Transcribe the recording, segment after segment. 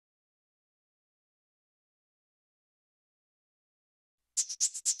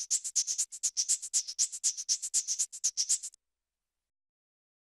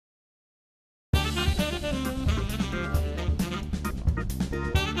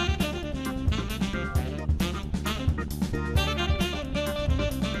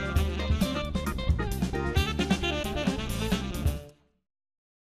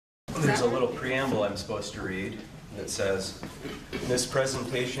There's a little preamble I'm supposed to read that says, "This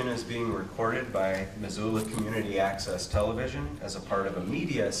presentation is being recorded by Missoula Community Access Television as a part of a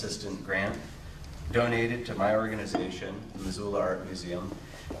media assistant grant donated to my organization, the Missoula Art Museum,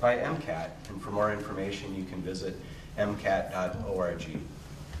 by MCAT. And for more information, you can visit mcat.org.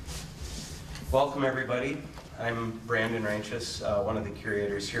 Welcome, everybody. I'm Brandon Ranches, one of the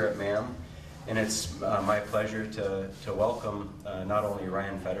curators here at MAM. And it's my pleasure to welcome not only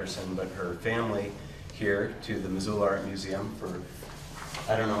Ryan Feddersen, but her family here to the Missoula Art Museum for,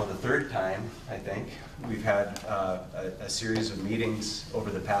 I don't know, the third time, I think. We've had a series of meetings over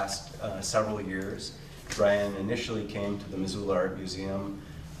the past several years. Ryan initially came to the Missoula Art Museum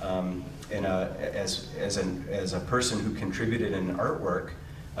as a person who contributed an artwork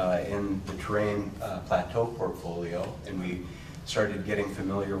in the Terrain Plateau portfolio, and we started getting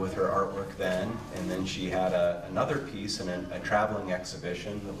familiar with her artwork then, and then she had another piece in a traveling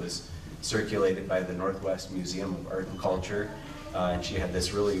exhibition that was circulated by the Northwest Museum of Art and Culture, and she had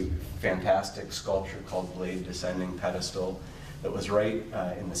this really fantastic sculpture called Blade Descending Pedestal that was right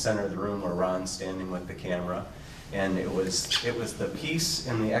in the center of the room where Ron's standing with the camera, and it was the piece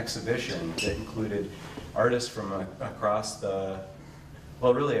in the exhibition that included artists from across the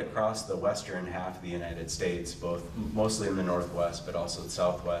western half of the United States, mostly in the Northwest, but also the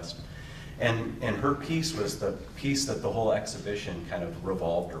Southwest. And her piece was the piece that the whole exhibition kind of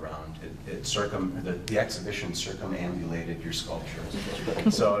revolved around. The exhibition circumambulated your sculpture.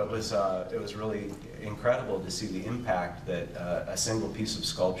 So it was really incredible to see the impact that a single piece of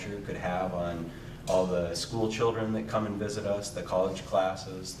sculpture could have on all the school children that come and visit us, the college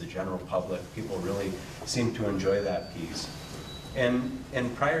classes, the general public. People really seemed to enjoy that piece. And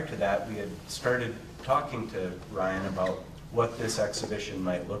prior to that, we had started talking to Ryan about what this exhibition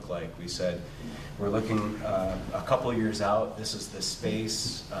might look like. We said, we're looking a couple years out, this is the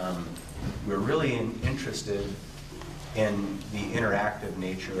space. We're really interested in the interactive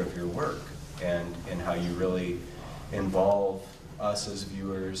nature of your work and how you really involve us as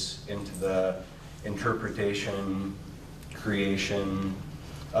viewers into the interpretation, creation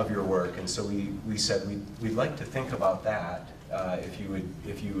of your work. And so we said we'd like to think about that.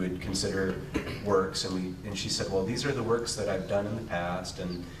 If you would consider works, and she said, well, these are the works that I've done in the past,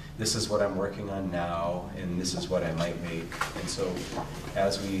 and this is what I'm working on now, and this is what I might make. And so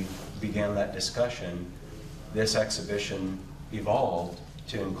as we began that discussion, this exhibition evolved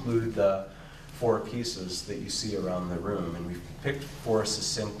to include the 4 pieces that you see around the room, and we've picked 4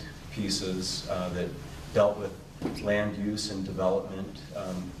 succinct pieces that dealt with land use and development,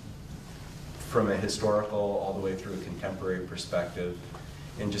 from a historical all the way through a contemporary perspective,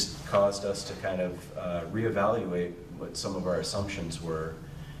 and just caused us to kind of reevaluate what some of our assumptions were.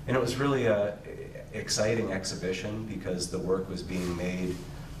 And it was really an exciting exhibition because the work was being made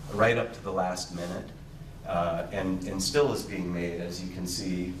right up to the last minute, and still is being made, as you can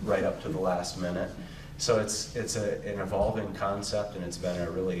see, right up to the last minute. So it's an evolving concept, and it's been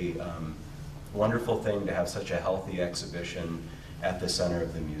a really wonderful thing to have such a healthy exhibition at the center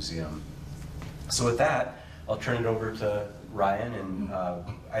of the museum. So with that, I'll turn it over to Ryan, and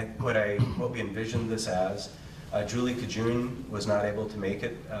what we envisioned this as. Julie Kajun was not able to make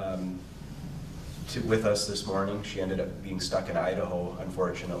it with us this morning. She ended up being stuck in Idaho,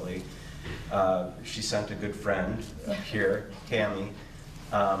 unfortunately. She sent a good friend here, Tammy.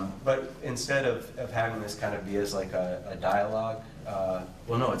 But instead of having this kind of be as like a dialogue,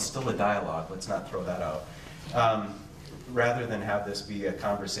 well, no, it's still a dialogue. Let's not throw that out. Rather than have this be a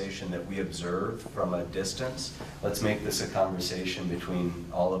conversation that we observe from a distance, let's make this a conversation between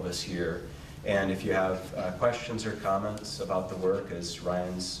all of us here. And if you have questions or comments about the work as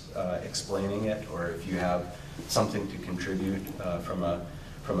Ryan's explaining it, or if you have something to contribute from a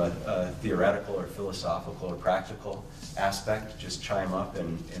theoretical or philosophical or practical aspect, just chime up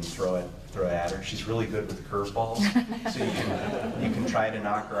and throw it at her. She's really good with curveballs, so you can try to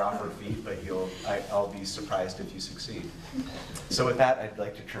knock her off her feet, but I'll be surprised if you succeed. So with that, I'd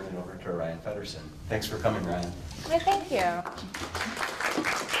like to turn it over to Ryan Feddersen. Thanks for coming, Ryan. Well, thank you.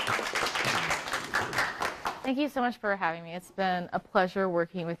 Thank you so much for having me. It's been a pleasure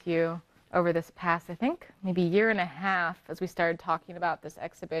working with you over this past, I think, maybe year and a half as we started talking about this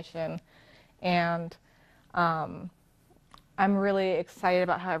exhibition. And I'm really excited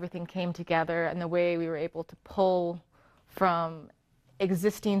about how everything came together and the way we were able to pull from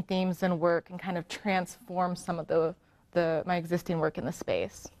existing themes and work and kind of transform some of my existing work in the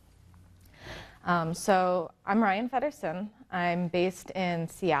space. So I'm Ryan Feddersen. I'm based in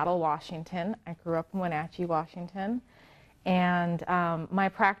Seattle, Washington. I grew up in Wenatchee, Washington. And my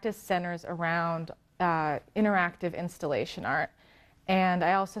practice centers around interactive installation art. And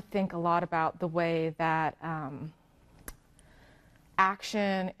I also think a lot about the way that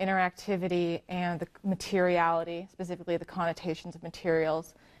action, interactivity, and the materiality, specifically the connotations of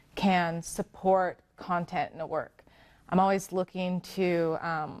materials, can support content in a work. I'm always looking to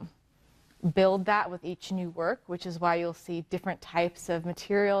build that with each new work, which is why you'll see different types of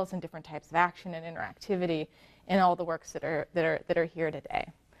materials and different types of action and interactivity in all the works that are here today.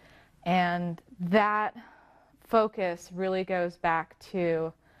 And that focus really goes back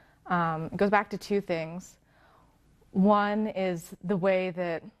to two things. One is the way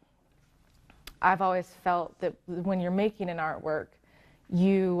that I've always felt that when you're making an artwork,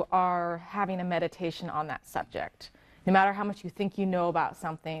 you are having a meditation on that subject. No matter how much you think you know about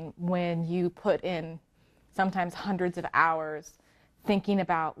something, when you put in sometimes hundreds of hours thinking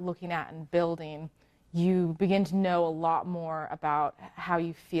about, looking at, and building, you begin to know a lot more about how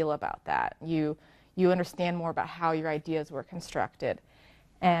you feel about that. You understand more about how your ideas were constructed.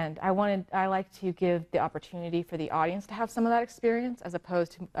 And I like to give the opportunity for the audience to have some of that experience as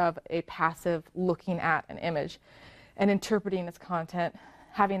opposed to of a passive looking at an image and interpreting its content,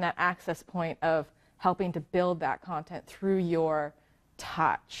 having that access point of helping to build that content through your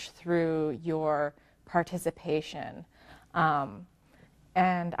touch, through your participation. And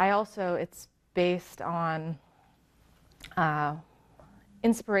I also, it's based on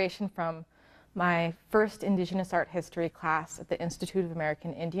inspiration from my first Indigenous art history class at the Institute of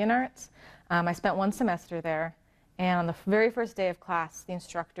American Indian Arts. I spent one semester there, and on the very first day of class, the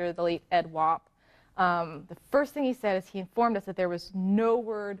instructor, the late Ed Wapp, the first thing he said is he informed us that there was no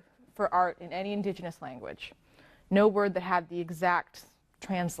word for art in any Indigenous language, no word that had the exact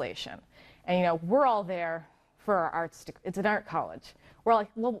translation. And you know, we're all there for our arts, it's an art college. We're like,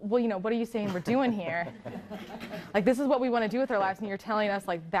 well, you know, what are you saying we're doing here? Like, this is what we want to do with our lives, and you're telling us,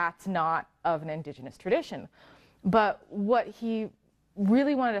 like, that's not of an Indigenous tradition. But what he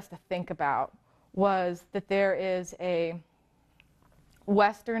really wanted us to think about was that there is a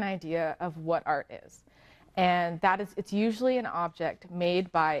Western idea of what art is. And that is, it's usually an object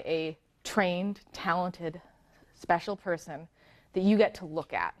made by a trained, talented, special person that you get to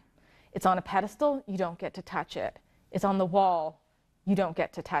look at. It's on a pedestal, you don't get to touch it. It's on the wall, you don't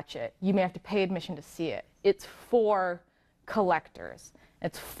get to touch it. You may have to pay admission to see it. It's for collectors.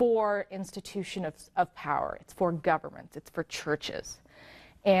 It's for institutions of power. It's for governments. It's for churches.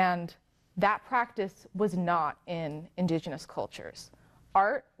 And that practice was not in Indigenous cultures.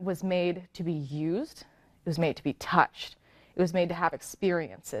 Art was made to be used. It was made to be touched. It was made to have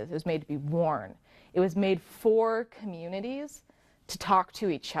experiences. It was made to be worn. It was made for communities to talk to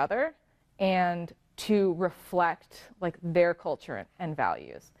each other and to reflect like their culture and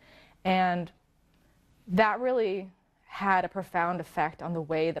values. And that really had a profound effect on the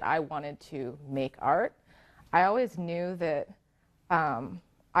way that I wanted to make art. I always knew that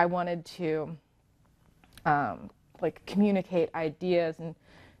I wanted to like communicate ideas and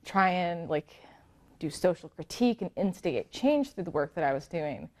try and like do social critique and instigate change through the work that I was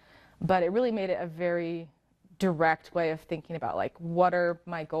doing. But it really made it a very direct way of thinking about like, what are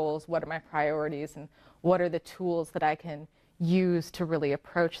my goals, what are my priorities, and what are the tools that I can use to really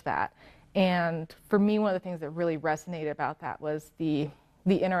approach that. And for me, one of the things that really resonated about that was the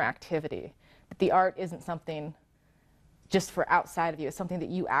interactivity. That the art isn't something just for outside of you, it's something that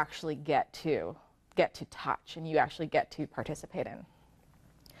you actually get to touch and you actually get to participate in.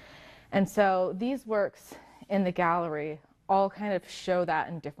 And so these works in the gallery all kind of show that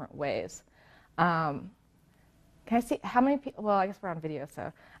in different ways. Can I see how many people? Well, I guess we're on video, so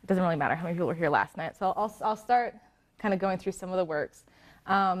it doesn't really matter how many people were here last night. So I'll start kind of going through some of the works.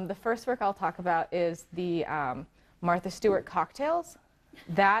 The first work I'll talk about is the Martha Stewart cocktails.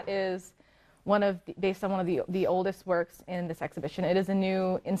 That is based on one of the oldest works in this exhibition. It is a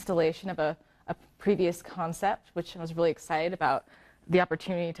new installation of a previous concept, which I was really excited about the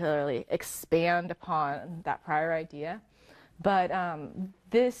opportunity to really expand upon that prior idea. But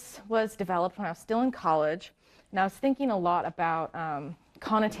this was developed when I was still in college, and I was thinking a lot about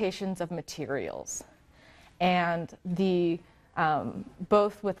connotations of materials, and the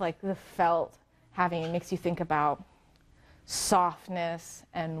both with like the felt makes you think about softness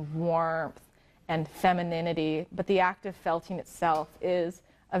and warmth and femininity, but the act of felting itself is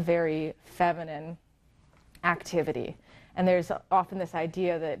a very feminine activity. And there's often this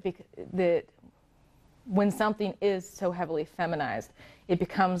idea that when something is so heavily feminized, it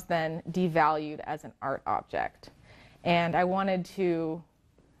becomes then devalued as an art object. And I wanted to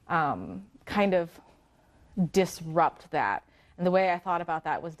kind of disrupt that. And the way I thought about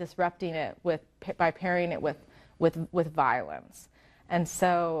that was disrupting it by pairing it with violence. And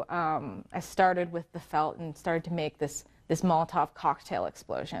so I started with the felt and started to make this this Molotov cocktail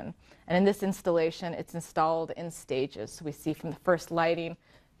explosion. And in this installation, it's installed in stages. So we see from the first lighting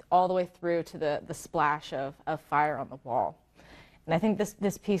all the way through to the splash of fire on the wall. And I think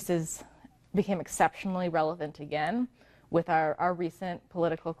this piece became exceptionally relevant again with our recent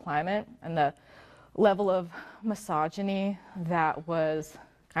political climate and the level of misogyny that was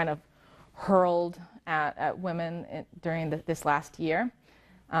kind of hurled at women during this last year.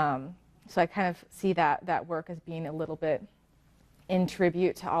 So I kind of see that work as being a little bit in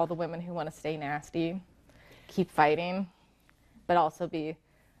tribute to all the women who want to stay nasty, keep fighting, but also be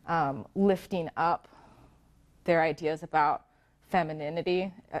lifting up their ideas about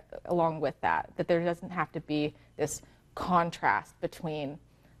femininity along with that there doesn't have to be this contrast between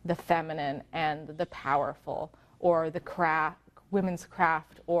the feminine and the powerful, or the women's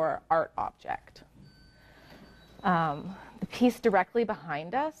craft or art object. The piece directly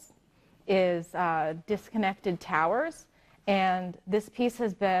behind us is Disconnected Towers, and this piece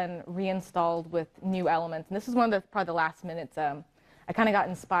has been reinstalled with new elements. And this is one of probably the last minutes. I kind of got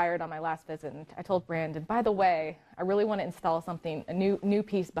inspired on my last visit, and I told Brandon, by the way, I really want to install something, a new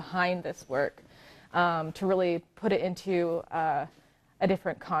piece behind this work to really put it into a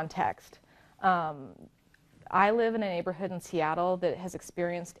different context. I live in a neighborhood in Seattle that has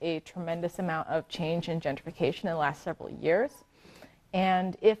experienced a tremendous amount of change and gentrification in the last several years.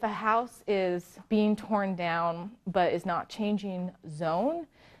 And if a house is being torn down but is not changing zone,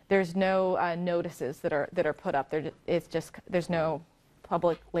 there's no notices that are put up. There's no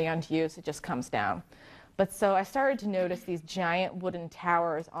public land use. It just comes down. But so I started to notice these giant wooden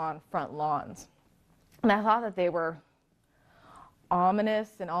towers on front lawns, and I thought that they were ominous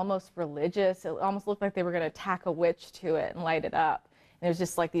and almost religious. It almost looked like they were going to tack a witch to it and light it up. And it was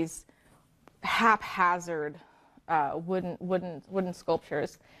just like these haphazard wooden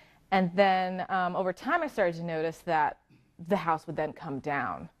sculptures. And then over time I started to notice that the house would then come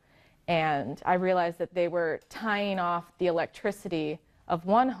down. And I realized that they were tying off the electricity of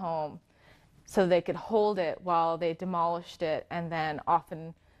one home so they could hold it while they demolished it, and then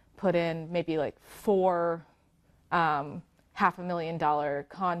often put in maybe like 4 $500,000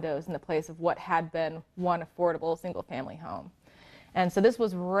 condos in the place of what had been one affordable single-family home. And so this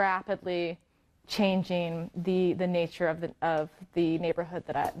was rapidly changing the nature of the neighborhood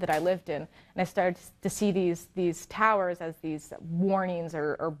that I lived in. And I started to see these towers as these warnings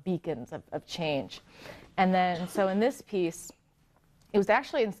or beacons of change. And then, so in this piece, it was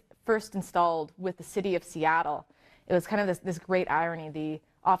actually first installed with the city of Seattle. It was kind of this great irony. The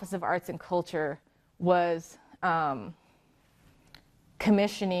Office of Arts and Culture was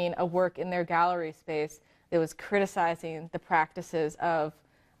commissioning a work in their gallery space that was criticizing the practices of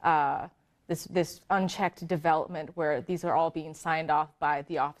this unchecked development where these are all being signed off by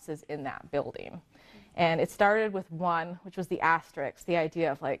the offices in that building. And it started with one, which was the asterisk, the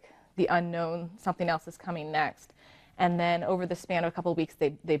idea of like the unknown, something else is coming next. And then over the span of a couple of weeks,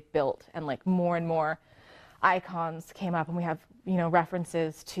 they built, and like more and more icons came up, and we have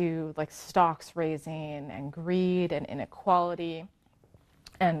references to like stocks raising and greed and inequality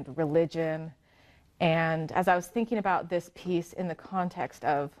and religion. And as I was thinking about this piece in the context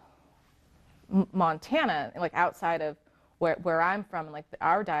of Montana, like outside of where I'm from and like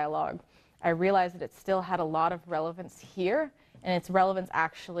our dialogue, I realized that it still had a lot of relevance here, and its relevance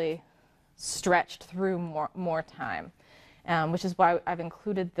actually stretched through more time, which is why I've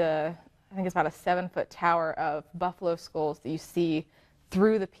included I think it's about a 7-foot tower of buffalo skulls that you see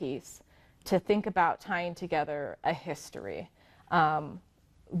through the piece to think about tying together a history.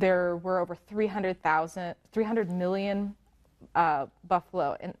 There were over 300 million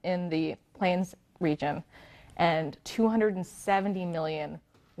buffalo in the Plains region, and 270 million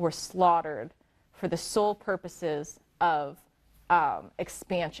were slaughtered for the sole purposes of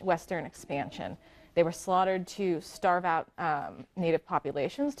expansion, Western expansion. They were slaughtered to starve out native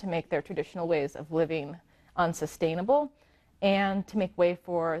populations, to make their traditional ways of living unsustainable, and to make way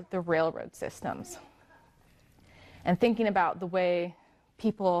for the railroad systems. And thinking about the way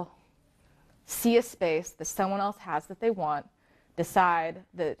people see a space that someone else has that they want, decide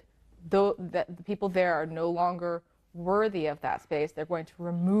that the people there are no longer worthy of that space, they're going to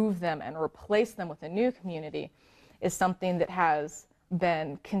remove them and replace them with a new community, is something that has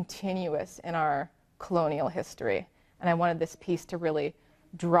been continuous in our colonial history. And I wanted this piece to really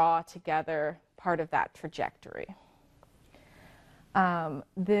draw together part of that trajectory.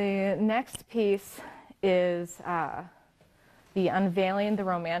 The next piece is the Unveiling the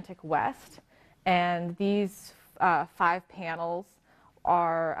Romantic West. And these 5 panels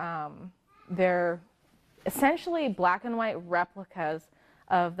are, they're essentially black and white replicas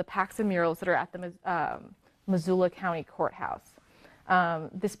of the Paxson murals that are at the Missoula County Courthouse.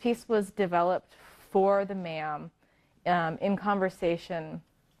 This piece was developed for the MAM in conversation,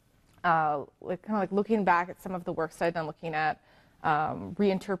 like kind of like looking back at some of the works I'd done, looking at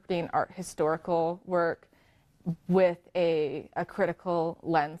reinterpreting art historical work with a critical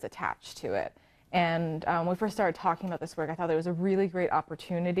lens attached to it. And when we first started talking about this work, I thought there was a really great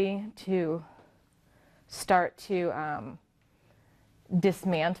opportunity to start to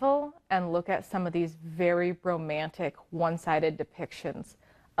dismantle and look at some of these very romantic, one-sided depictions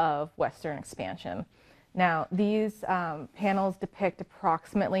of Western expansion. Now, these panels depict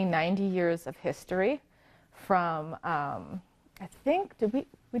approximately 90 years of history from, I think, did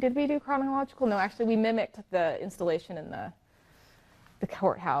we do chronological? No, actually, we mimicked the installation in the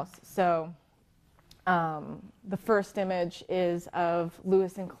courthouse. So the first image is of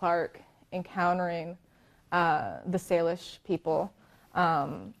Lewis and Clark encountering the Salish people.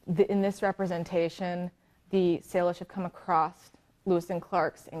 In this representation, the Salish have come across Lewis and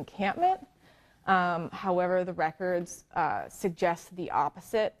Clark's encampment. However, the records suggest the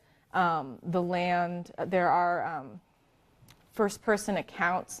opposite. The land, there are first-person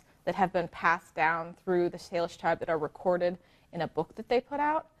accounts that have been passed down through the Salish tribe that are recorded in a book that they put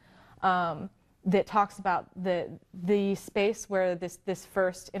out that talks about the space where this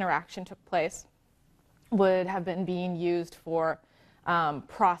first interaction took place would have been being used for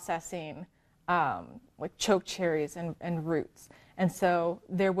processing like choke cherries and roots. And so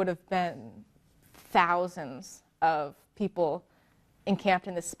there would have been thousands of people encamped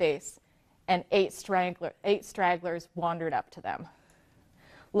in this space, and eight stragglers wandered up to them,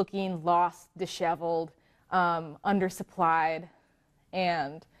 looking lost, disheveled, undersupplied,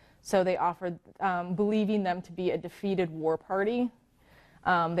 and so they offered, believing them to be a defeated war party,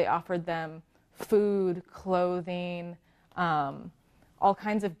 they offered them food, clothing, all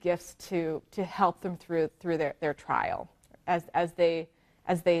kinds of gifts to help them through their trial as they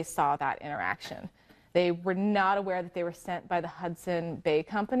saw that interaction. They were not aware that they were sent by the Hudson Bay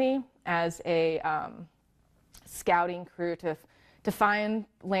Company as a scouting crew to find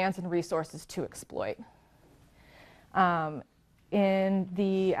lands and resources to exploit. In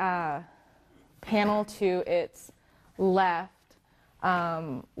the panel to its left,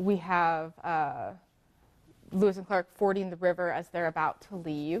 we have Lewis and Clark fording the river as they're about to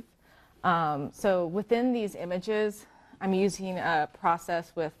leave. So within these images, I'm using a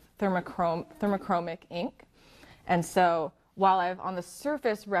process with thermochromic ink. And so while I've on the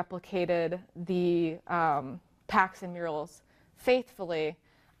surface replicated the packs and murals faithfully,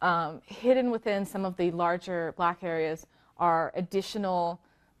 hidden within some of the larger black areas are additional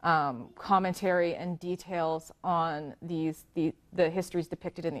commentary and details on the histories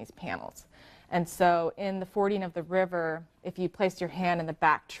depicted in these panels. And so in the fording of the river, if you place your hand in the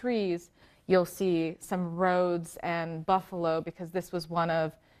back trees, you'll see some roads and buffalo, because this was one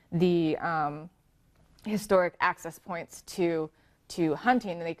of the historic access points to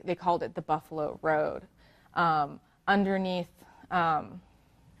hunting, and they called it the Buffalo Road. Underneath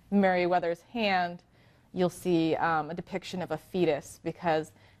Meriwether's hand, you'll see a depiction of a fetus,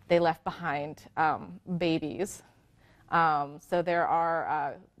 because they left behind babies. So there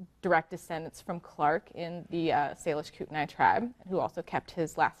are direct descendants from Clark in the Salish Kootenai tribe, who also kept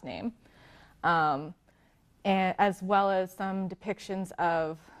his last name, and as well as some depictions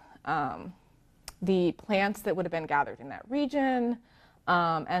of the plants that would have been gathered in that region,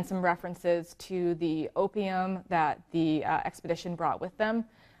 and some references to the opium that the expedition brought with them.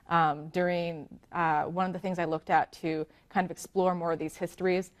 During one of the things I looked at to kind of explore more of these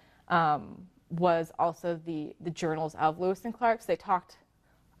histories was also the journals of Lewis and Clark. So they talked,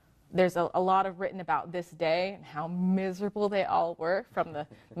 there's a lot of written about this day and how miserable they all were from the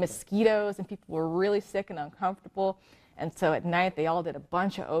mosquitoes, and people were really sick and uncomfortable. And so at night they all did a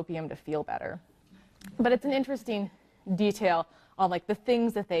bunch of opium to feel better. But it's an interesting detail on like the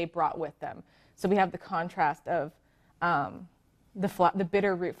things that they brought with them. So we have the contrast of the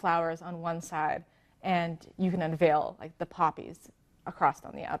bitter root flowers on one side, and you can unveil like the poppies across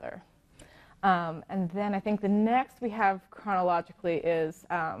on the other. And then I think the next we have chronologically is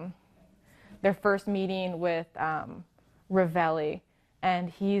their first meeting with Ravelli, and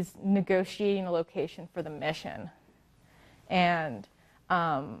he's negotiating a location for the mission. And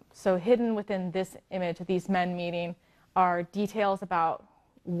so hidden within this image of these men meeting are details about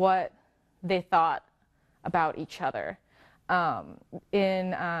what they thought about each other.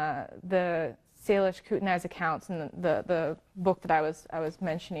 In the Salish Kootenai's accounts in the book that I was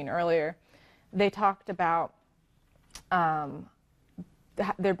mentioning earlier, they talked about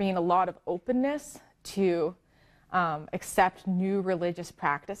there being a lot of openness to accept new religious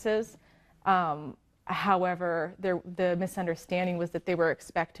practices, However, the misunderstanding was that they were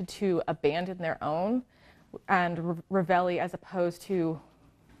expected to abandon their own and revelli, as opposed to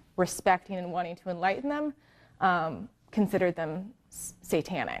respecting and wanting to enlighten them, considered them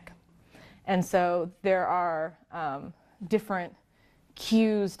satanic. And so there are different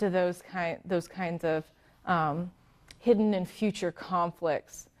cues to those kinds of hidden and future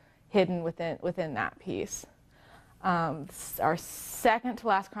conflicts hidden within that piece. Our second to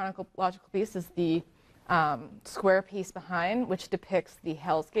last chronological piece is the square piece behind, which depicts the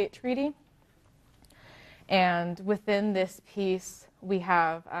Hell's Gate Treaty. And within this piece, we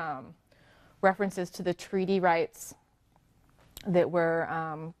have references to the treaty rights that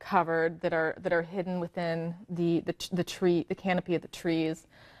were covered, that are hidden within the canopy of the trees,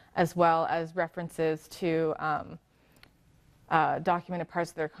 as well as references to documented parts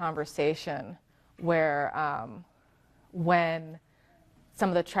of their conversation, where when some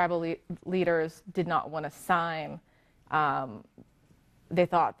of the tribal leaders did not want to sign, they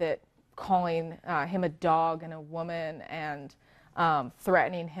thought that calling him a dog and a woman and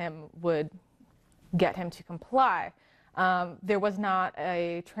threatening him would get him to comply. There was not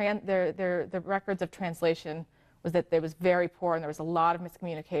the records of translation was that it was very poor and there was a lot of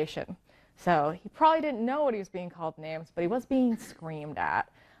miscommunication. So he probably didn't know what he was being called names, but he was being screamed at.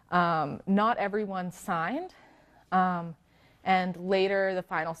 Not everyone signed, and later the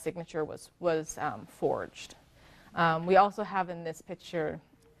final signature was forged. We also have in this picture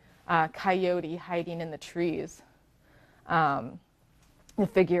Coyote hiding in the trees, the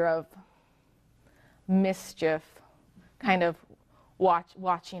figure of mischief kind of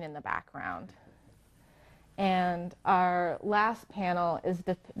watching in the background. And our last panel is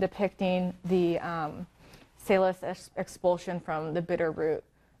depicting the Salus expulsion from the Bitterroot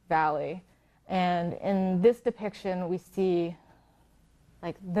Valley. And in this depiction, we see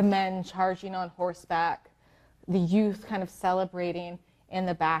like the men charging on horseback, the youth kind of celebrating in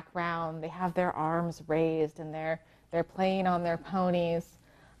the background. They have their arms raised and they're playing on their ponies.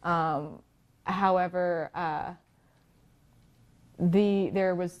 However,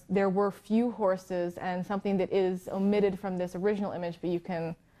 there were few horses, and something that is omitted from this original image, but you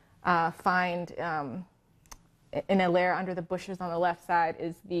can find in a layer under the bushes on the left side,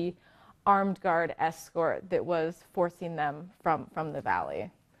 is the armed guard escort that was forcing them from the valley.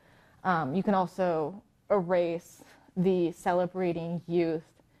 You can also erase the celebrating youth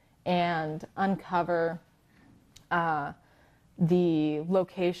and uncover the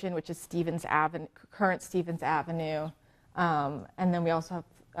location, which is Stevens Avenue, current Stevens Avenue. And then we also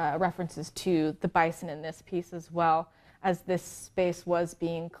have references to the bison in this piece as well, as this space was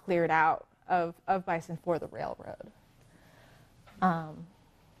being cleared out of bison for the railroad.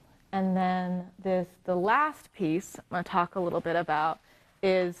 And then the last piece I'm going to talk a little bit about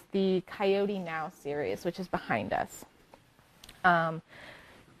is the Coyote Now series, which is behind us.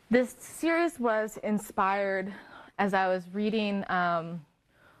 This series was inspired as I was reading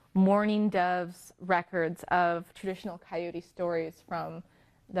Mourning Dove's records of traditional coyote stories from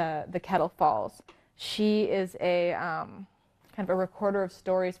the Kettle Falls. She is a kind of a recorder of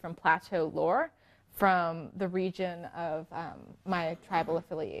stories from Plateau lore from the region of my tribal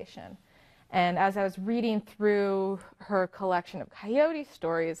affiliation. And as I was reading through her collection of coyote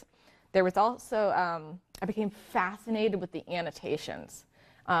stories, there was also, I became fascinated with the annotations.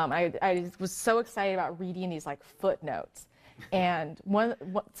 I was so excited about reading these like footnotes. And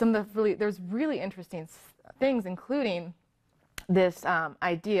there's really interesting things, including this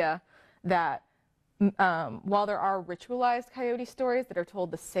idea that while there are ritualized coyote stories that are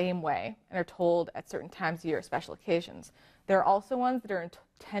told the same way and are told at certain times of year or special occasions, there are also ones that are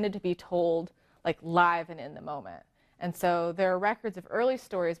intended to be told like live and in the moment. And so there are records of early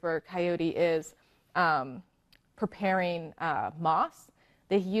stories where Coyote is preparing moss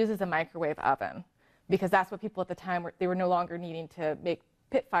that he uses a microwave oven, because that's what people at the time they were no longer needing to make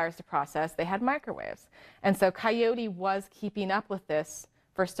pit fires to process. They had microwaves. And so Coyote was keeping up with this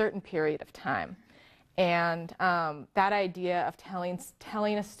for a certain period of time. And that idea of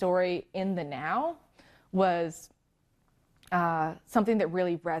telling a story in the now was something that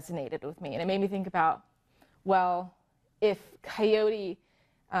really resonated with me. And it made me think about, well, if Coyote,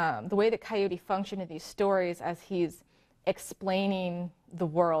 the way that Coyote functioned in these stories as he's explaining the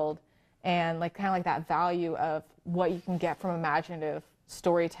world, and like kind of like that value of what you can get from imaginative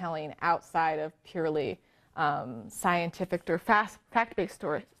storytelling outside of purely scientific or fact-based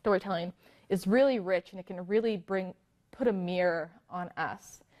storytelling is really rich, and it can really put a mirror on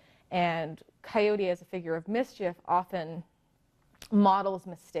us. And Coyote, as a figure of mischief, often models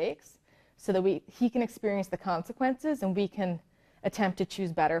mistakes so that he can experience the consequences and we can attempt to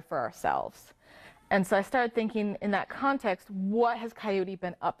choose better for ourselves. And so I started thinking in that context, what has Coyote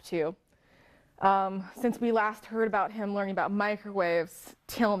been up to since we last heard about him learning about microwaves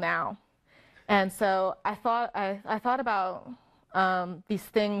till now? And so I thought about these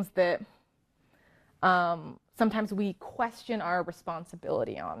things that sometimes we question our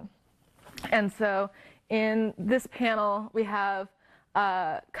responsibility on. And so in this panel, we have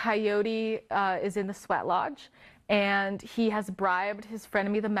Coyote is in the sweat lodge, and he has bribed his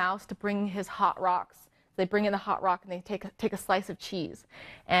frenemy the mouse to bring his hot rocks. They bring in the hot rock and they take a slice of cheese.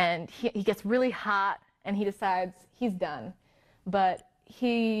 And he gets really hot and he decides he's done. But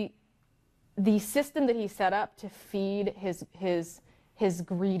the system that he set up to feed his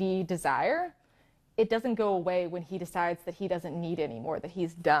greedy desire, it doesn't go away when he decides that he doesn't need it anymore, that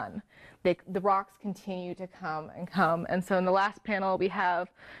he's done. The rocks continue to come and come. And so in the last panel, we have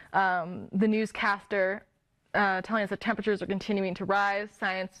the newscaster telling us that temperatures are continuing to rise.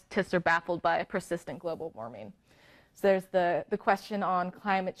 Scientists are baffled by persistent global warming. So there's the question on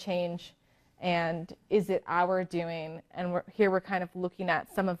climate change and is it our doing? And here we're kind of looking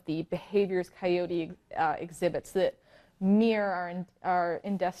at some of the behaviors Coyote exhibits that mirror our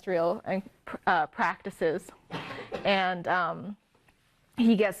industrial practices. And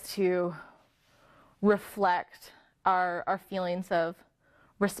he gets to reflect our feelings of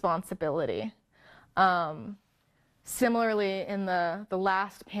responsibility. Similarly, in the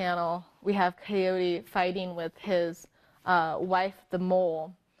last panel, we have Coyote fighting with his wife, the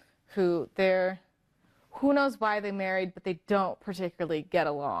mole, who knows why they married, but they don't particularly get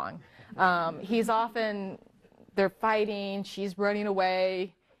along. They're fighting, she's running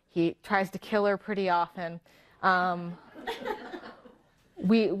away, he tries to kill her pretty often. In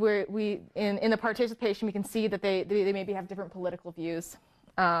the participation, we can see that they maybe have different political views.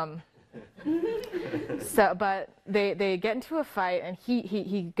 But they get into a fight, and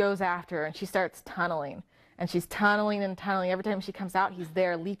he goes after her, and she starts tunneling. And she's tunneling and tunneling. Every time she comes out, he's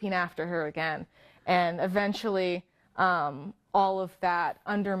there leaping after her again. And eventually, all of that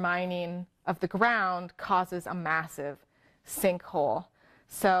undermining of the ground causes a massive sinkhole.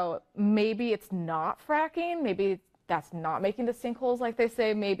 So maybe it's not fracking. Maybe that's not making the sinkholes like they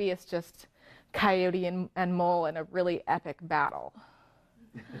say. Maybe it's just Coyote and Mole in a really epic battle.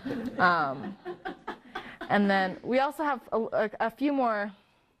 And then we also have a few more,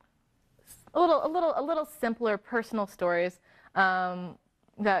 a little simpler personal stories.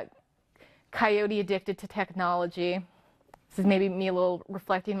 That Coyote addicted to technology. This is maybe me a little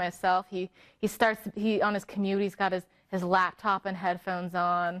reflecting myself. He on his commute, he's got his laptop and headphones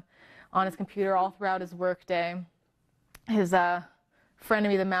on his computer all throughout his workday. His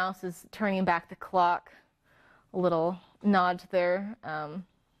frenemy the mouse is turning back the clock. A little nod to their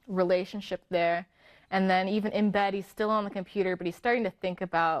relationship there. And then even in bed, he's still on the computer, but he's starting to think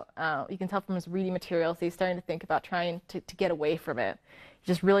about, you can tell from his reading materials, he's starting to think about trying to get away from it. He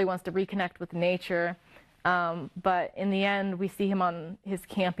just really wants to reconnect with nature. But in the end, we see him on his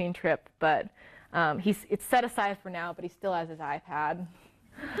camping trip, but it's set aside for now, but he still has his iPad.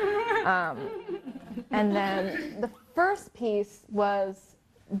 And then the first piece was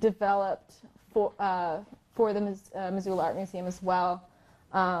developed for the Missoula Art Museum as well.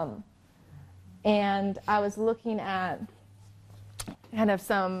 And I was looking at kind of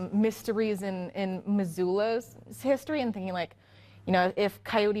some mysteries in Missoula's history and thinking, like, you know, if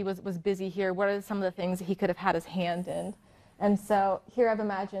Coyote was busy here, what are some of the things that he could have had his hand in? And so here I've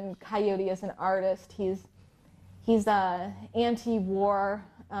imagined Coyote as an artist. He's anti-war,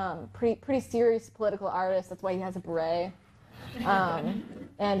 pretty serious political artist. That's why he has a beret.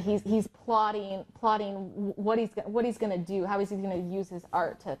 And he's plotting what he's going to do, how he's going to use his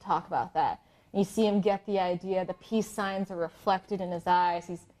art to talk about that. And you see him get the idea. The peace signs are reflected in his eyes.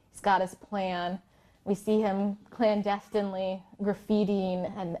 He's got his plan. We see him clandestinely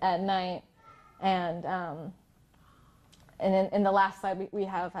graffitiing at night. And then in the last slide, we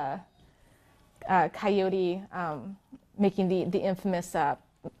have Coyote making the infamous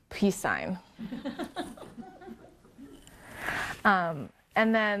peace sign. And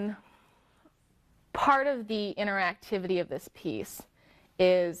then part of the interactivity of this piece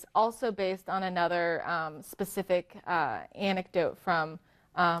is also based on another specific anecdote from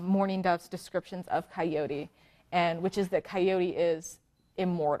Mourning Dove's descriptions of Coyote, and which is that Coyote is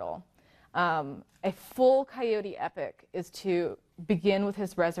immortal. A full Coyote epic is to begin with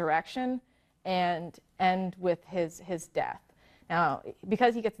his resurrection and end with his death. Now,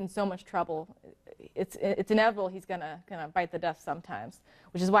 because he gets in so much trouble, it's inevitable he's gonna bite the dust sometimes,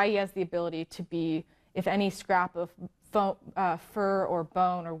 which is why he has the ability to be, if any scrap of fur or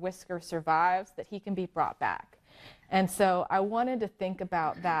bone or whisker survives, that he can be brought back. And so I wanted to think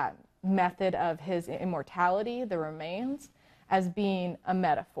about that method of his immortality, the remains, as being a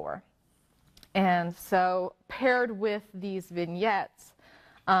metaphor. And so paired with these vignettes,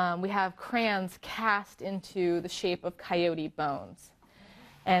 we have crayons cast into the shape of coyote bones.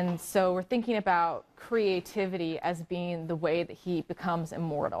 And so we're thinking about creativity as being the way that he becomes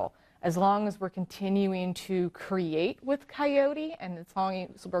immortal. As long as we're continuing to create with Coyote, and as long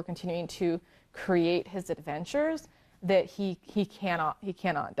as we're continuing to create his adventures, that he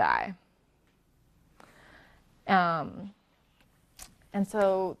cannot die. And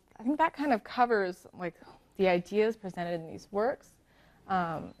so I think that kind of covers like the ideas presented in these works.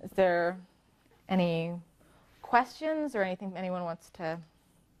 Is there any questions or anything anyone wants to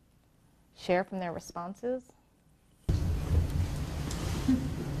share from their responses?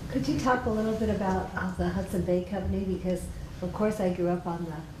 Could you talk a little bit about the Hudson Bay Company? Because, of course, I grew up on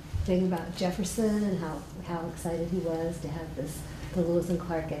the thing about Jefferson and how excited he was to have the Lewis and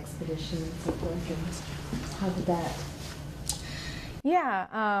Clark expedition and so forth. And how did that?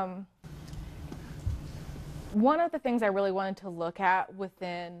 Yeah. One of the things I really wanted to look at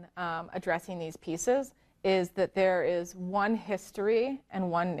within addressing these pieces is that there is one history and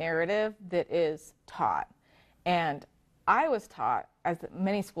one narrative that is taught. And I was taught, as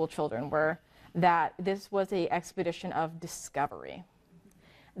many school children were, that this was an expedition of discovery,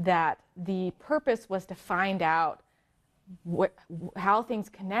 that the purpose was to find out how things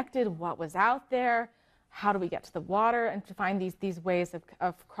connected, what was out there, how do we get to the water, and to find these ways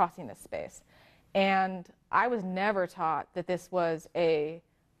of crossing this space. And I was never taught that this was a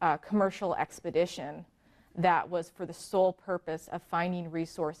commercial expedition that was for the sole purpose of finding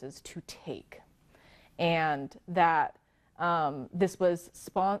resources to take, and that this was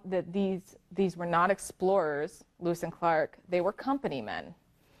that these were not explorers, Lewis and Clark. They were company men,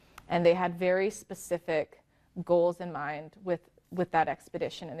 and they had very specific goals in mind with that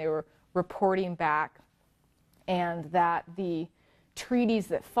expedition, and they were reporting back, and that the treaties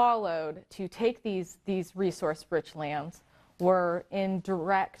that followed to take these resource-rich lands were in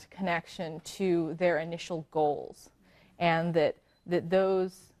direct connection to their initial goals, and that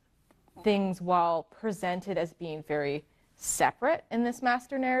those things, while presented as being very separate in this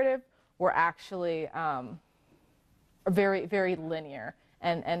master narrative, were actually very, very linear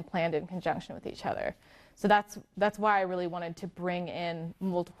and planned in conjunction with each other. So that's why I really wanted to bring in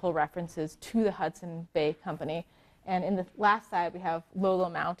multiple references to the Hudson Bay Company. And in the last slide, we have Lolo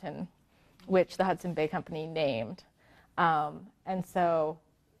Mountain, which the Hudson Bay Company named. And so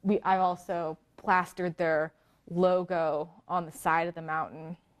I've also plastered their logo on the side of the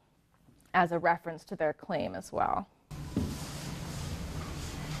mountain as a reference to their claim as well.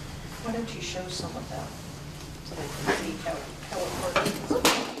 Why don't you show some of that so they can see how it works?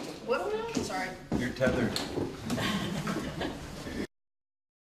 What? Sorry. You're tethered.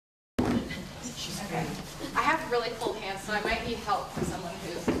 Okay. I have really cold hands, so I might need help for someone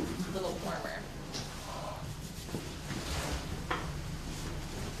who's a little warmer.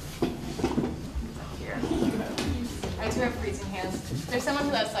 Up here. I do have freezing hands. There's someone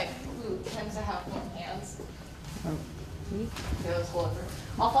who has who tends to have warm hands. Goes over.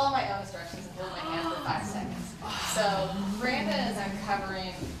 I'll follow my own instructions and hold my hand for 5 seconds. So Brandon is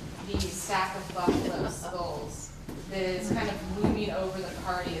uncovering the stack of buffalo skulls that is kind of looming over the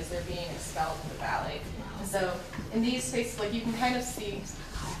party as they're being expelled from the valley. And so in these spaces, you can kind of see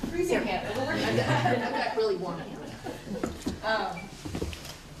freezing hand. I've got really warm hands.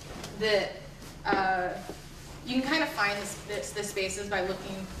 You can kind of find the spaces by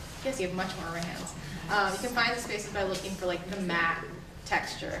looking. Yes, you have much warmer hands. You can find the spaces by looking for the matte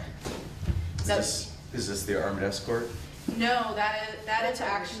texture. Is this the armed escort? No, that is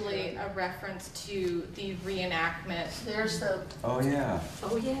actually a reference to the reenactment. There's the. Oh yeah.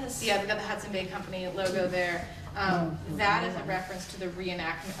 Oh yes. Yeah, we got the Hudson Bay Company logo there. That is a reference to the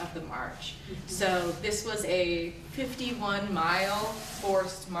reenactment of the march. So this was a 51-mile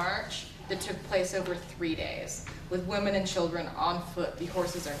forced march that took place over 3 days, with women and children on foot. The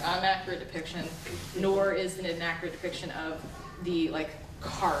horses are not an accurate depiction, nor is it an accurate depiction of the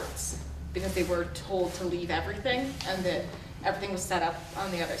carts, because they were told to leave everything, and that everything was set up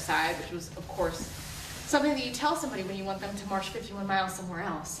on the other side, which was, of course, something that you tell somebody when you want them to march 51 miles somewhere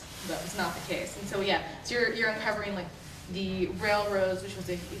else. That was not the case. And so yeah, so you're uncovering the railroads, which was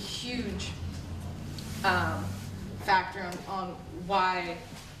a huge factor on why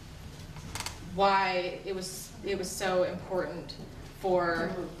it was so important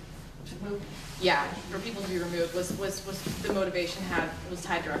for people to be removed was the motivation was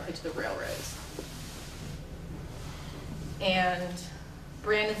tied directly to the railroads. And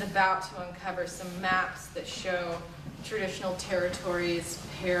Brandon's about to uncover some maps that show traditional territories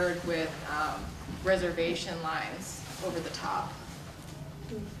paired with reservation lines over the top.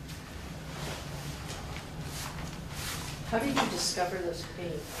 How did you discover this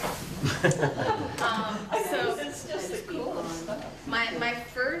paint? So It's just the coolest stuff. my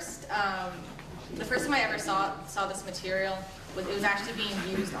first, the first time I ever saw this material was it was actually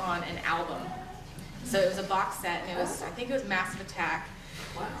being used on an album. So it was a box set, and it was, I think it was Massive Attack,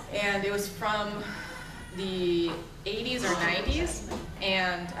 Wow. and it was from the 80s or 90s,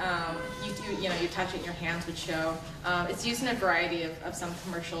 and you know, you touch it and your hands would show. It's used in a variety of some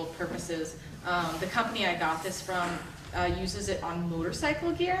commercial purposes. The company I got this from uses it on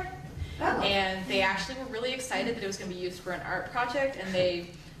motorcycle gear, and they actually were really excited that it was going to be used for an art project, and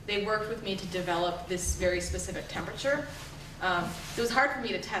they worked with me to develop this very specific temperature. It was hard for me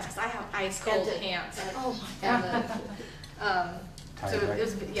to test because I have ice cold hands. Oh my God. So it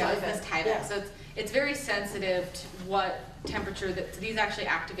was, yeah, it was this Tyvek. Yeah. So it's very sensitive to what temperature that, so these actually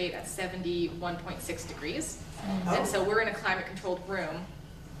activate at 71.6 degrees. And so we're in a climate controlled room,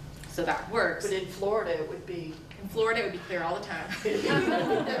 so that works. But in Florida, it would be. In Florida, it would be clear all the time.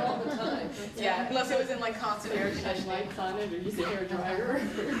 All the time. Yeah, unless it was in like constant air conditioning. Lights on it or use a hair dryer.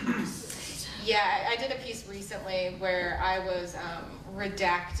 Yeah, I did a piece recently where I was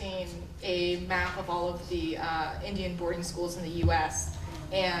redacting a map of all of the Indian boarding schools in the U.S.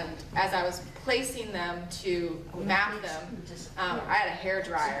 And as I was placing them to map them, I had a hair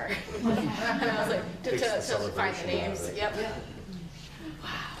dryer. And I was like, Takes the to find the celebration out names. of it. Yep.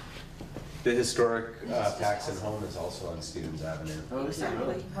 The historic Paxton home is also on Stevens Avenue. Oh, is that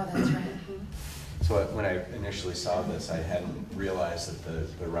really? Oh, that's right. So when I initially saw this, I hadn't realized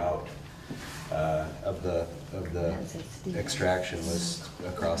that the route of the extraction was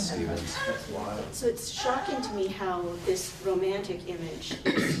across Stevens. So it's shocking to me how this romantic image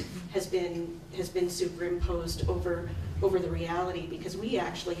has been superimposed over the reality, because we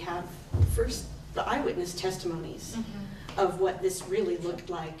actually have first the eyewitness testimonies of what this really looked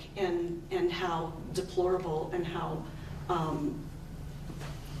like, and how deplorable and how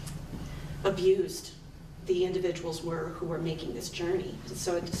abused the individuals were who were making this journey.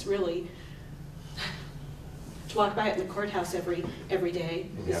 So it's really, to walk by it in the courthouse every day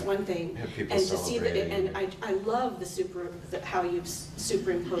is Yeah. one thing, Have people and to see that, celebrating. and I love how you've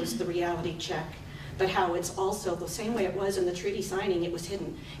superimposed the reality check, but how it's also the same way it was in the treaty signing. It was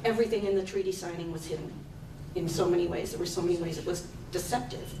hidden. Everything in the treaty signing was hidden in so many ways. There were so many ways it was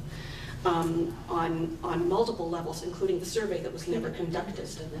deceptive on multiple levels, including the survey that was never conducted.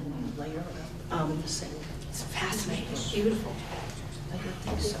 And then layer around the same. It's fascinating, beautiful. I don't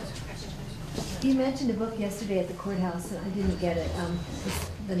think so. You mentioned a book yesterday at the courthouse, and I didn't get it.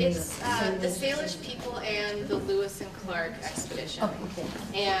 The name It's of the Salish people and the Lewis and Clark expedition. Okay.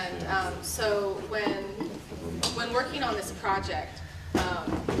 And so when working on this project,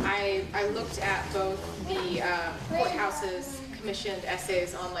 I looked at both the courthouse's commissioned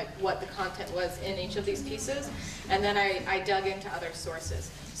essays on like what the content was in each of these pieces, and then I dug into other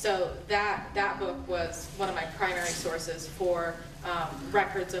sources. So that book was one of my primary sources for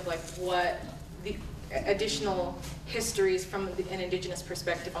records of like what the additional histories from an indigenous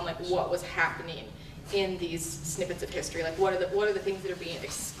perspective on like what was happening in these snippets of history, like what are the things that are being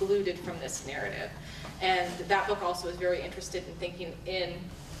excluded from this narrative. And that book also is very interested in thinking in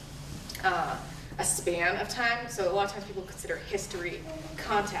a span of time. So a lot of times people consider history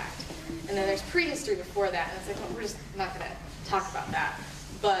contact, and then there's prehistory before that, and it's like, well, we're just not going to talk about that.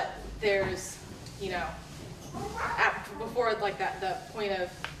 But there's, you know, before like the point of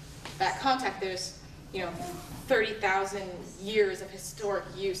that contact, there's, you know, 30,000 years of historic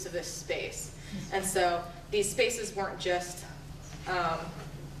use of this space. And so these spaces weren't just,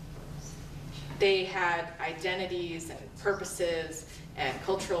 they had identities and purposes and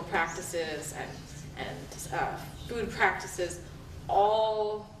cultural practices and food practices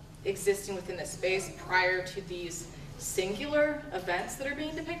all existing within this space prior to these singular events that are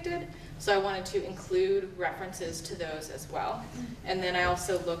being depicted. So I wanted to include references to those as well. And then I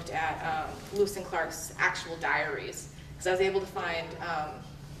also looked at Lewis and Clark's actual diaries, because I was able to find,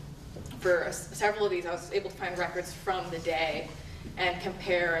 for several of these, I was able to find records from the day and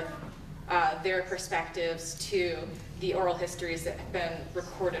compare their perspectives to the oral histories that have been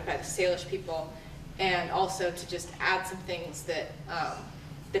recorded by the Salish people, and also to just add some things that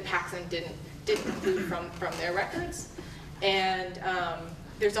that Paxton didn't include from their records. And I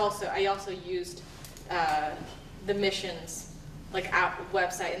also used the mission's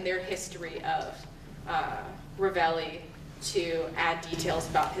website and their history of Ravelli to add details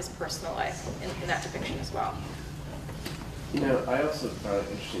about his personal life in that depiction as well. You know, I also found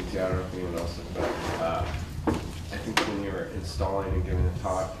it interesting too. I don't know if anyone else looked about I think when you were installing and giving the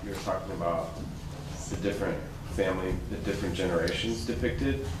talk, you were talking about the different generations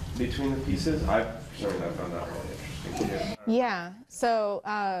depicted between the pieces. I personally found that really interesting too. Yeah,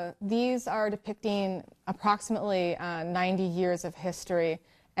 so these are depicting approximately 90 years of history,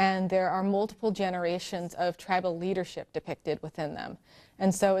 and there are multiple generations of tribal leadership depicted within them.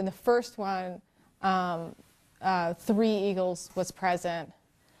 And so in the first one, 3 eagles was present,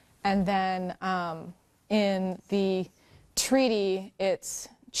 and then in the treaty, it's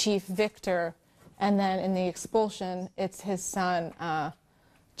Chief Victor, and then in the expulsion, it's his son,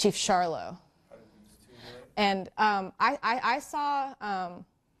 Chief Charlo. And I saw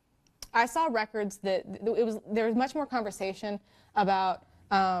records that there was much more conversation about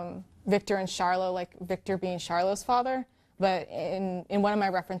Victor and Charlo, like Victor being Charlo's father. But in one of my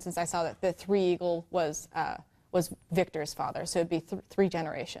references, I saw that the 3 eagle was Victor's father, so it'd be 3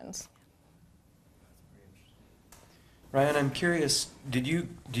 generations. Ryan, I'm curious, did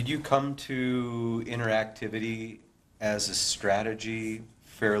you come to interactivity as a strategy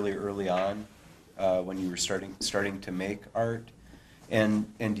fairly early on when you were starting to make art? And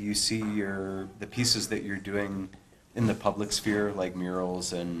do you see the pieces that you're doing in the public sphere, like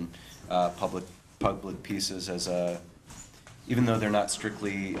murals and public pieces, as even though they're not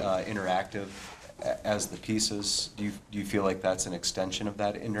strictly interactive as the pieces, do you feel like that's an extension of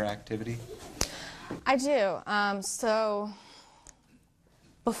that interactivity? I do. So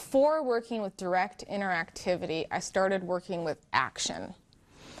before working with direct interactivity, I started working with action.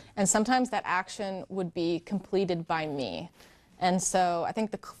 And sometimes that action would be completed by me. And so I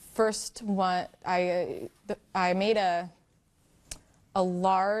think the first one, I made a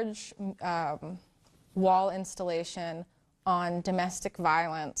large wall installation on domestic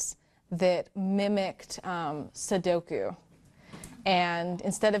violence that mimicked Sudoku. And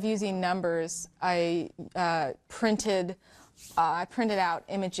instead of using numbers, I printed out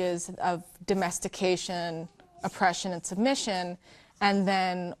images of domestication, oppression, and submission, and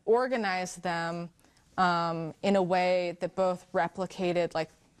then organized them in a way that both replicated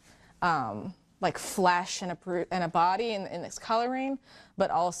like flesh and a body in its coloring,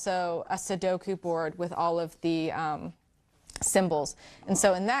 but also a Sudoku board with all of the symbols. And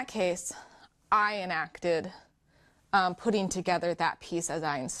so in that case, I enacted putting together that piece as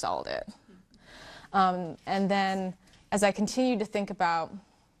I installed it. And then as I continued to think about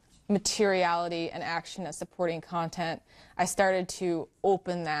materiality and action as supporting content, I started to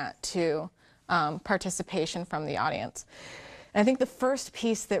open that to participation from the audience. And I think the first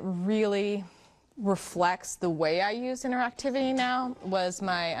piece that really reflects the way I use interactivity now was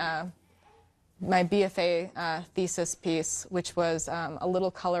my BFA thesis piece, which was A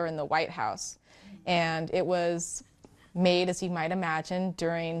Little Color in the White House. And it was made, as you might imagine,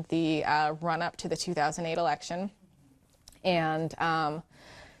 during the run-up to the 2008 election. And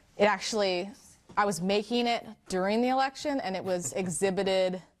it actually, I was making it during the election, and it was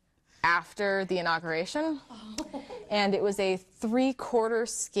exhibited after the inauguration. And it was a 3/4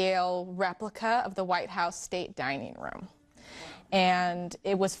 scale replica of the White House State Dining Room. And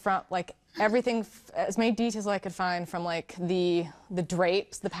it was from, like, everything, as many details as I could find, from like the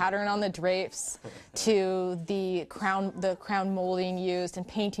drapes, the pattern on the drapes, to the crown molding used and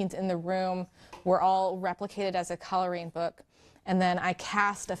paintings in the room were all replicated as a coloring book. And then I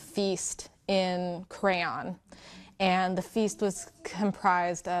cast a feast in crayon. And the feast was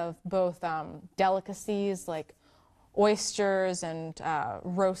comprised of both delicacies like oysters and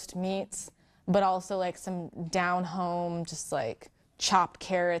roast meats, but also like some down home, just like chopped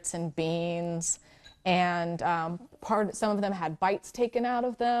carrots and beans, and some of them had bites taken out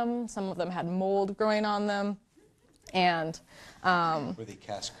of them, some of them had mold growing on them, and were they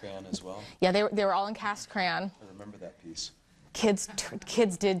cast crayon as well? Yeah, they were all in cast crayon. I remember that piece. Kids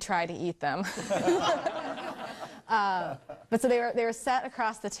did try to eat them. But so they were set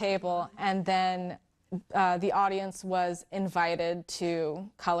across the table, and then the audience was invited to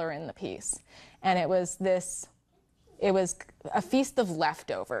color in the piece, and it was a feast of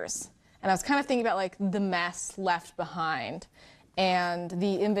leftovers. And I was kind of thinking about like the mess left behind and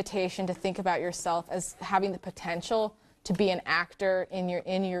the invitation to think about yourself as having the potential to be an actor in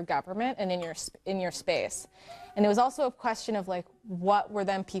your government and in your space. And it was also a question of like, what were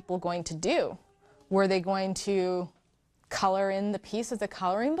then people going to do? Were they going to color in the piece as a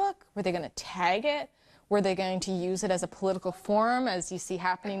coloring book? Were they going to tag it? Were they going to use it as a political forum, as you see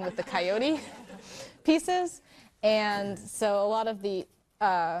happening with the coyote pieces? And so a lot of the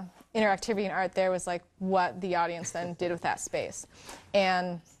interactivity in art there was like what the audience then did with that space.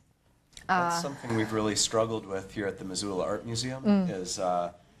 And that's something we've really struggled with here at the Missoula Art Museum, is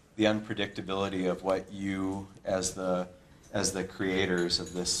the unpredictability of what you, as the creators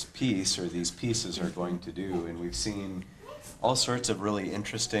of this piece or these pieces, are going to do. And we've seen all sorts of really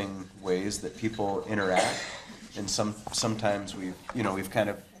interesting ways that people interact. And sometimes we've kind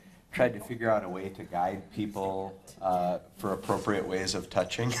of tried to figure out a way to guide people for appropriate ways of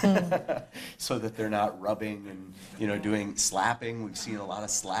touching, so that they're not rubbing and doing slapping. We've seen a lot of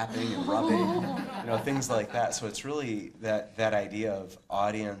slapping and rubbing, things like that. So it's really that idea of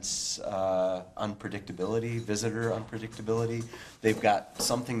audience unpredictability, visitor unpredictability. They've got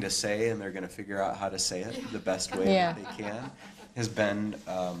something to say, and they're going to figure out how to say it the best way that they can. Has been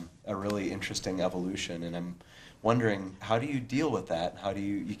a really interesting evolution, and I'm wondering, how do you deal with that? How do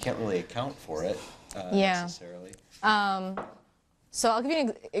you can't really account for it necessarily? So I'll give you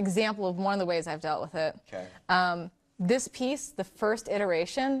an example of one of the ways I've dealt with it. Okay. This piece, the first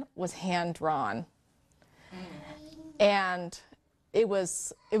iteration, was hand drawn, and it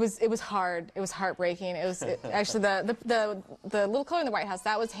was hard. It was heartbreaking. Actually the little color in the White House,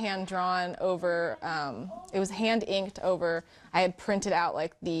 that was hand drawn over. It was hand inked over. I had printed out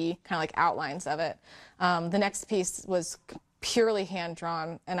like the kind of like outlines of it. The next piece was purely hand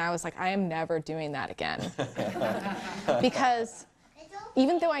drawn, and I was like, I am never doing that again, because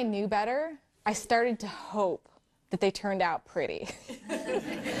even though I knew better, I started to hope that they turned out pretty.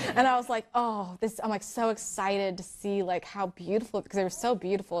 And I was like, I'm like so excited to see like how beautiful, because they were so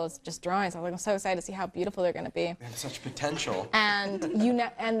beautiful as just drawings. I was like, I'm so excited to see how beautiful they're going to be. They have such potential. And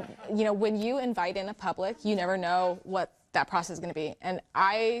when you invite in a public, you never know what that process is going to be. And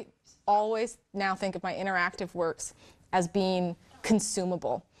I always now think of my interactive works as being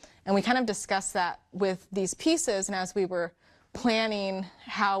consumable. And we kind of discussed that with these pieces, and as we were planning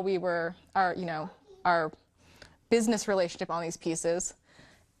how we were, our business relationship on these pieces,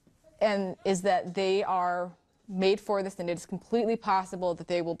 and is that they are made for this, and it is completely possible that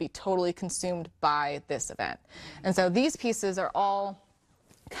they will be totally consumed by this event. And so these pieces are all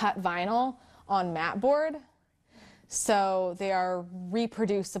cut vinyl on mat board, so they are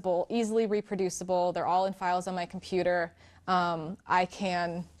reproducible, easily reproducible. They're all in files on my computer. I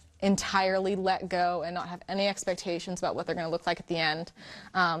can entirely let go and not have any expectations about what they're going to look like at the end.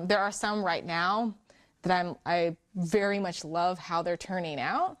 There are some right now that I very much love how they're turning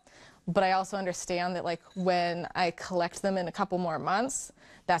out, but I also understand that like when I collect them in a couple more months,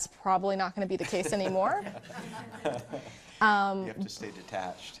 that's probably not going to be the case anymore. You have to stay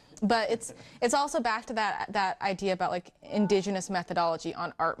detached. But it's also back to that idea about like indigenous methodology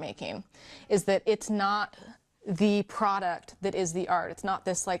on art making, is that it's not the product that is the art. It's not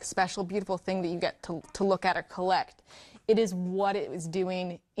this like special beautiful thing that you get to look at or collect. It is what it is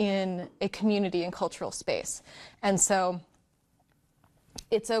doing in a community and cultural space. And so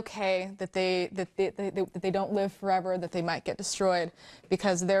it's okay that they don't live forever, that they might get destroyed,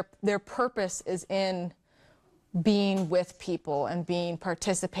 because their purpose is in being with people and being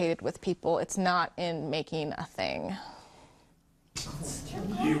participated with people. It's not in making a thing. Can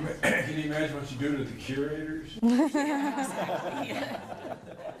you imagine what you do to the curators?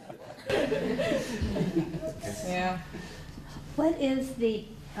 Yeah. What is the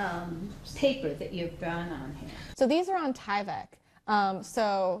paper that you've drawn on here? So these are on Tyvek.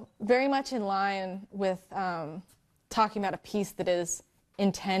 So very much in line with talking about a piece that is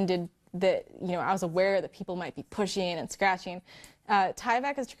intended that, I was aware that people might be pushing and scratching.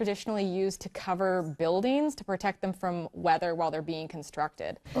 Tyvek is traditionally used to cover buildings to protect them from weather while they're being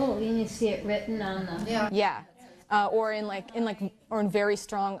constructed. Oh, and you see it written on the... Yeah. Or in very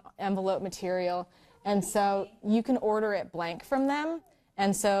strong envelope material. And so you can order it blank from them.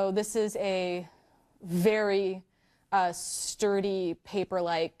 And so this is a very sturdy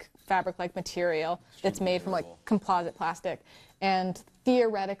paper-like, fabric-like material that's made from like composite plastic. And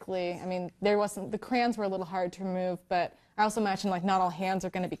theoretically, I mean, the crayons were a little hard to remove, but I also imagine like not all hands are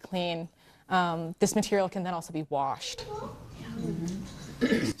going to be clean. This material can then also be washed.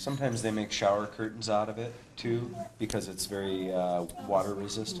 Sometimes they make shower curtains out of it too, because it's very water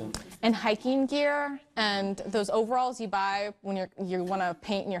resistant. And hiking gear and those overalls you buy when you want to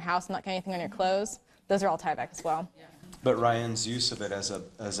paint in your house and not get anything on your clothes, those are all Tyvek as well. But Ryan's use of it as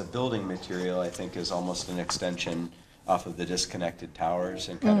a building material, I think, is almost an extension off of the disconnected towers,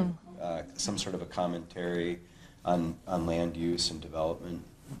 and kind of some sort of a commentary on land use and development,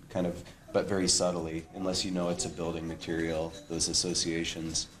 kind of, but very subtly. Unless you know it's a building material, those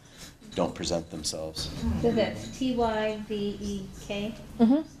associations don't present themselves. So that's Tyvek?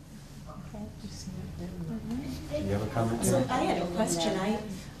 Mm-hmm. Okay. Do you have a comment? So I had a question.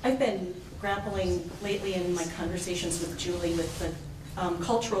 I've been grappling lately in my conversations with Julie with the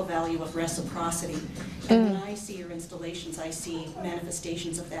cultural value of reciprocity. And when I see your installations, I see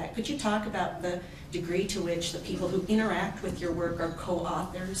manifestations of that. Could you talk about the degree to which the people who interact with your work are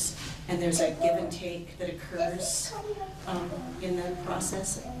co-authors, and there's a give and take that occurs in that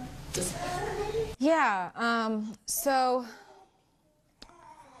process? Yeah, so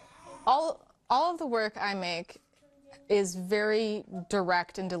all of the work I make is very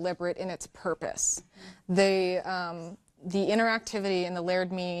direct and deliberate in its purpose. The interactivity and the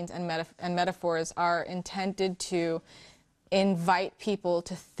layered meanings and metaphors are intended to invite people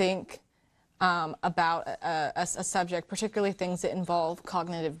to think about a subject, particularly things that involve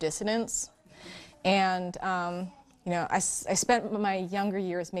cognitive dissonance. And you know, I spent my younger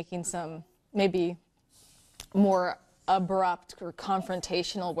years making some maybe more abrupt or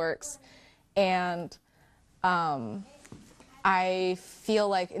confrontational works, and I feel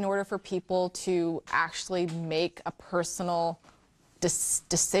like in order for people to actually make a personal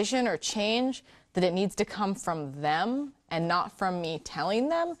decision or change, that it needs to come from them and not from me telling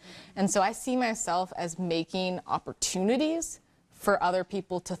them. And so I see myself as making opportunities for other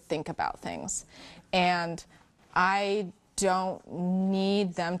people to think about things. And I don't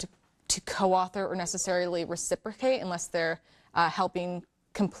need them to co-author or necessarily reciprocate unless they're helping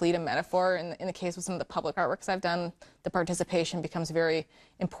complete a metaphor. In the case of some of the public artworks I've done, the participation becomes very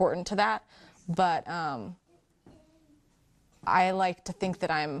important to that. But I like to think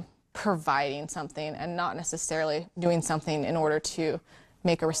that I'm providing something and not necessarily doing something in order to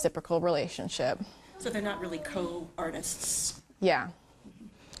make a reciprocal relationship. So they're not really co-artists. Yeah.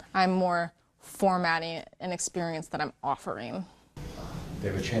 I'm more formatting an experience that I'm offering. They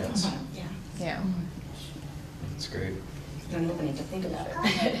have a chance. Yeah. Yeah. That's great. An opening to think about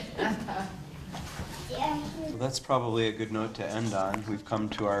it. Well, that's probably a good note to end on. We've come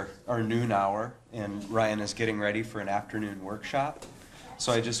to our noon hour, and Ryan is getting ready for an afternoon workshop.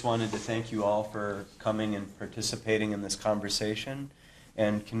 So I just wanted to thank you all for coming and participating in this conversation.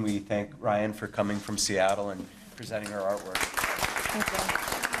 And can we thank Ryan for coming from Seattle and presenting her artwork.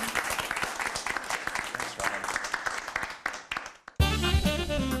 Thank you.